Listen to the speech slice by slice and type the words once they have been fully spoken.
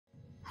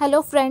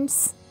Hello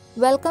friends,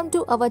 welcome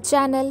to our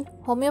channel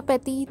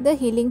Homoeopathy the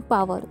Healing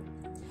Power.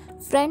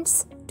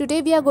 Friends,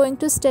 today we are going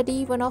to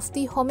study one of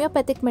the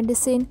homeopathic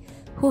medicine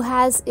who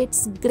has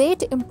its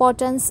great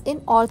importance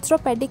in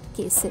orthopedic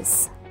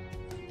cases.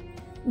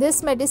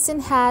 This medicine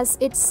has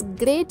its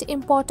great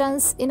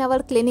importance in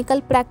our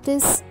clinical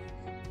practice.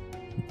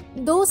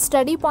 Though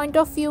study point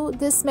of view,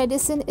 this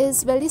medicine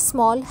is very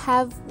small,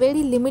 have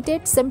very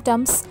limited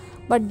symptoms,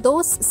 but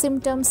those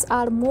symptoms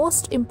are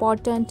most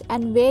important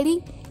and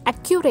very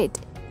accurate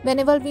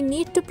whenever we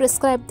need to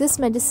prescribe this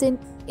medicine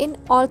in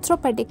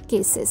orthopedic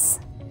cases.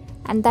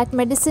 And that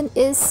medicine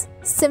is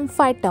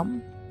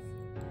Symphytum,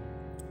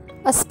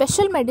 a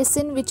special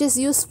medicine which is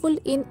useful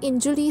in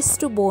injuries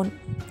to bone.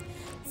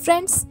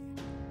 Friends,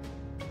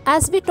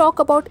 as we talk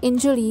about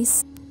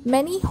injuries,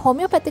 many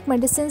homeopathic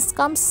medicines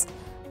comes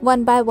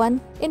one by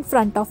one in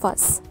front of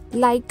us,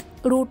 like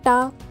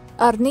Ruta,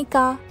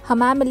 Arnica,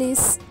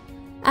 Hamamelis,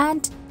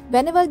 and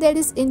whenever there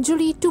is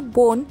injury to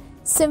bone,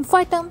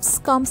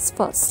 Symphytum comes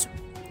first.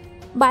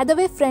 By the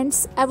way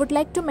friends, I would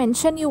like to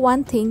mention you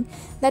one thing,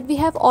 that we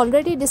have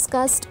already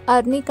discussed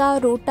Arnica,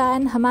 Ruta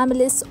and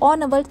Hamamelis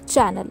on our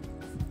channel.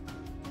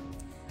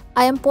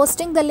 I am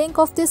posting the link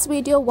of this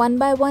video one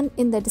by one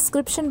in the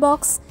description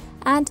box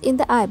and in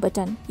the I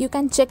button. You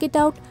can check it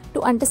out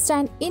to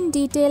understand in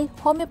detail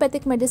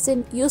homeopathic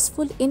medicine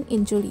useful in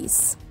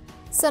injuries.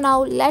 So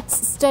now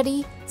let's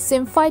study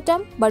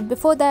Symphytum, but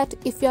before that,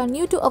 if you are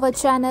new to our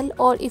channel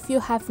or if you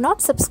have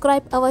not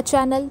subscribed our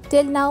channel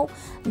till now,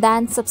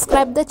 then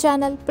subscribe the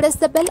channel, press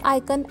the bell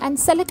icon and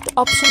select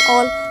option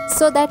all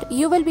so that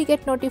you will be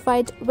get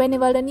notified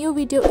whenever a new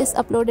video is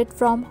uploaded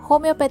from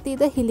Homoeopathy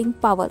the Healing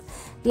Power.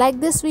 Like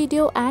this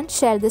video and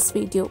share this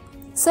video.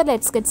 So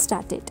let's get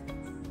started.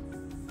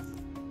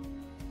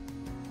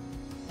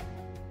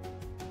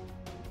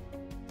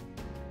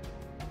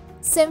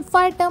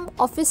 Symphytum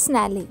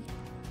Officinale.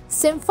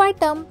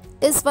 Symphytum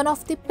is one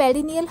of the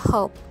perennial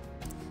herb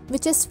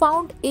which is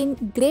found in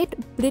Great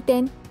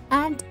Britain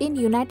and in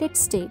United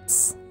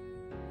States.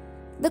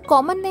 The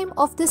common name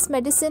of this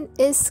medicine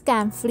is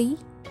camphor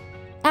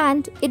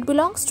and it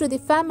belongs to the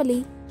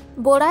family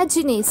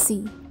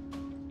Boraginaceae.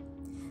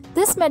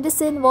 This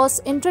medicine was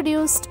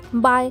introduced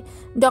by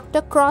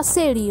Dr.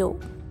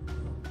 Crosserio.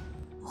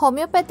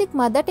 Homeopathic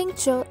mother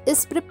tincture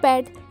is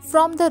prepared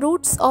from the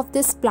roots of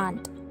this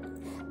plant.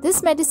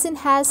 This medicine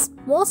has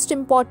most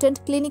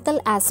important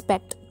clinical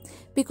aspect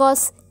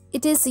because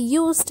it is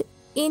used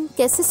in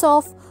cases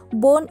of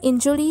bone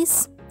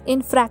injuries,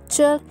 in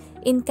fracture,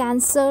 in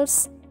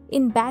cancers,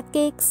 in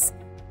backaches,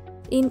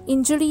 in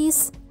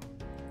injuries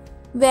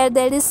where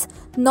there is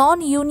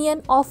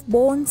non-union of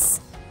bones.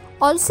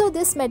 Also,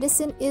 this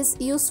medicine is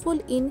useful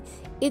in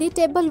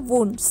irritable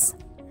wounds.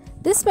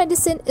 This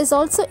medicine is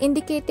also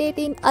indicated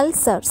in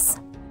ulcers.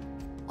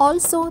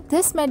 Also,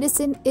 this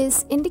medicine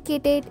is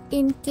indicated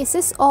in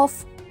cases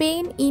of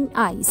pain in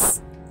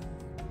eyes.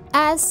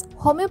 As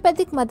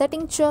homeopathic mother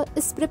tincture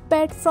is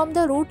prepared from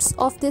the roots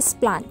of this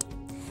plant,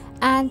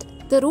 and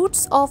the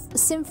roots of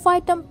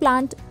Symphytum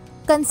plant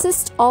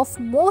consist of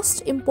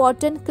most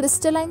important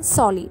crystalline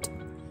solid,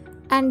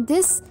 and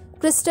this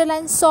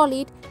crystalline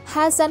solid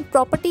has an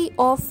property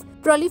of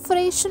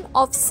proliferation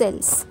of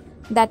cells.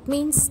 That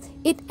means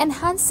it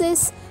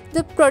enhances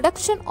the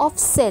production of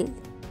cell.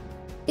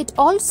 It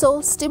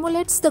also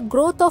stimulates the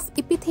growth of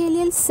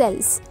epithelial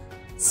cells,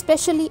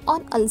 especially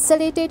on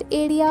ulcerated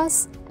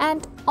areas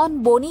and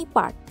on bony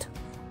part.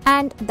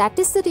 And that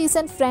is the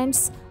reason,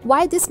 friends,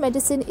 why this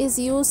medicine is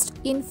used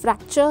in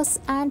fractures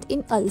and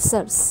in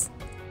ulcers.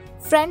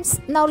 Friends,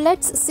 now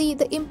let's see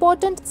the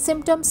important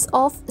symptoms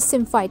of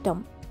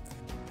Symphytum.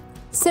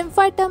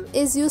 Symphytum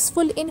is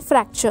useful in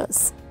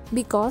fractures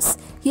because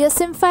here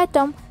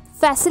Symphytum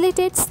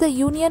facilitates the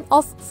union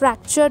of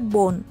fractured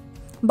bone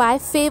by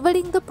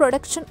favoring the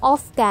production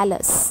of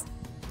callus.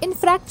 In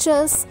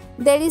fractures,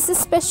 there is a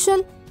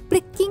special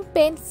pricking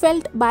pain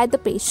felt by the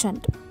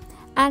patient,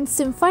 and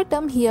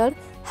Symphytum here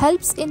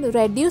helps in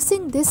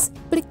reducing this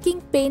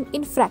pricking pain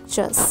in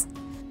fractures.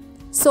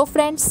 So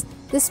friends,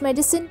 this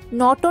medicine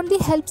not only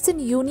helps in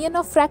union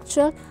of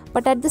fracture,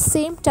 but at the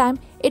same time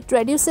it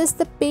reduces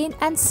the pain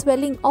and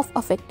swelling of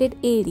affected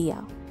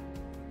area.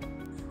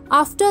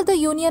 After the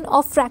union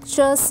of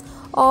fractures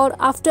or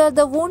after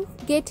the wound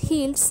get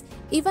heals,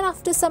 even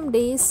after some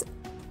days,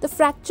 the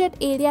fractured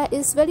area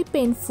is very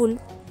painful,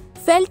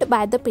 felt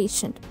by the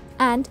patient,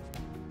 and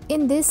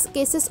in these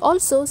cases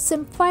also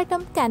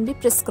Symphytum can be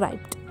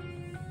prescribed.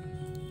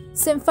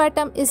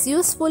 Symphytum is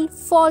useful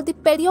for the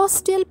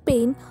periosteal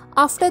pain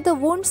after the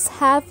wounds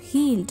have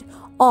healed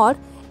or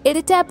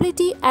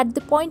irritability at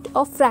the point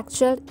of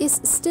fracture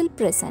is still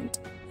present.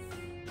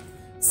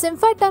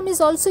 Symphytum is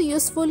also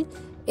useful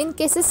in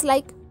cases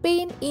like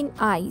pain in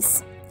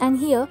eyes. And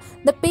here,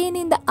 the pain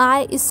in the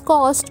eye is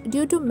caused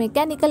due to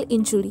mechanical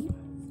injury.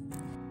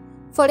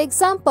 For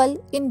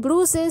example, in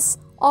bruises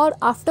or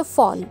after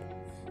fall.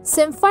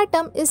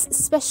 Symphytum is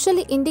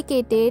specially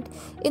indicated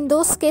in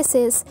those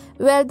cases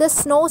where the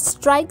snow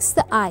strikes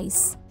the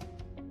eyes.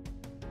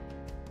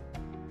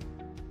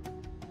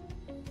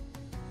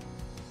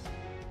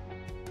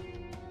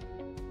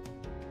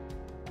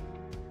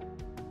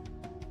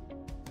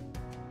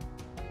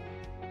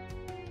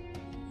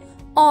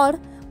 or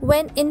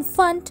when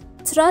infant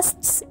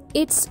thrusts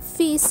its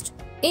fist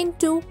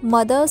into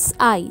mother's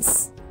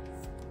eyes.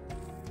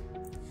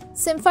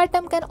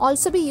 Symphytum can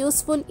also be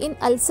useful in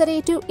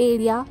ulcerative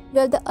area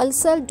where the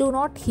ulcer do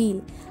not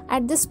heal.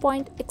 At this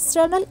point,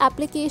 external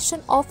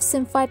application of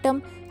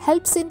symphytum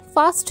helps in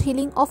fast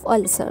healing of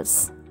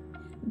ulcers.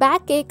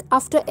 Backache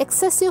after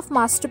excessive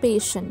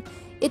masturbation.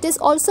 It is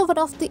also one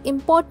of the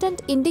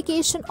important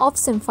indication of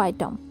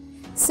symphytum.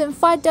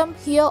 Symphytum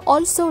here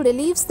also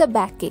relieves the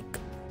backache.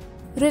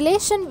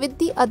 Relation with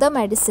the other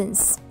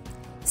medicines.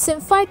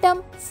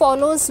 Symphytum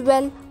follows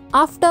well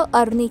after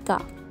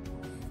arnica,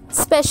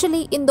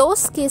 especially in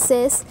those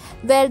cases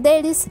where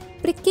there is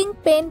pricking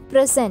pain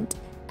present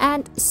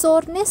and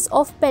soreness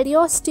of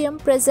periosteum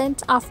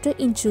present after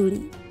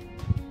injury.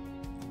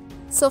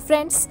 So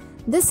friends,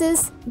 this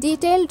is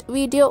detailed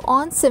video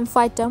on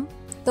symphytum,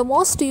 the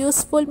most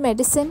useful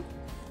medicine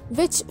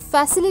which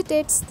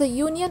facilitates the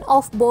union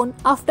of bone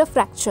after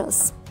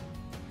fractures.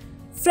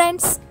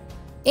 Friends,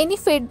 any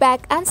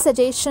feedback and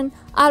suggestion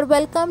are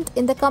welcomed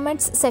in the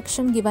comments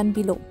section given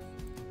below.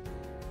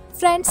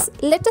 Friends,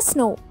 let us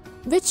know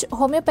which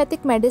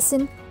homeopathic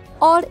medicine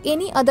or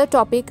any other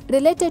topic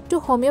related to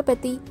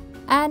homeopathy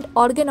and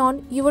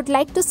organon you would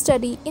like to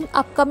study in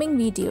upcoming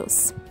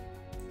videos.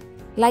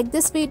 Like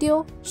this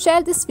video,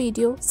 share this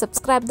video,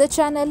 subscribe the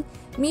channel.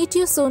 Meet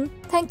you soon.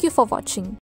 Thank you for watching.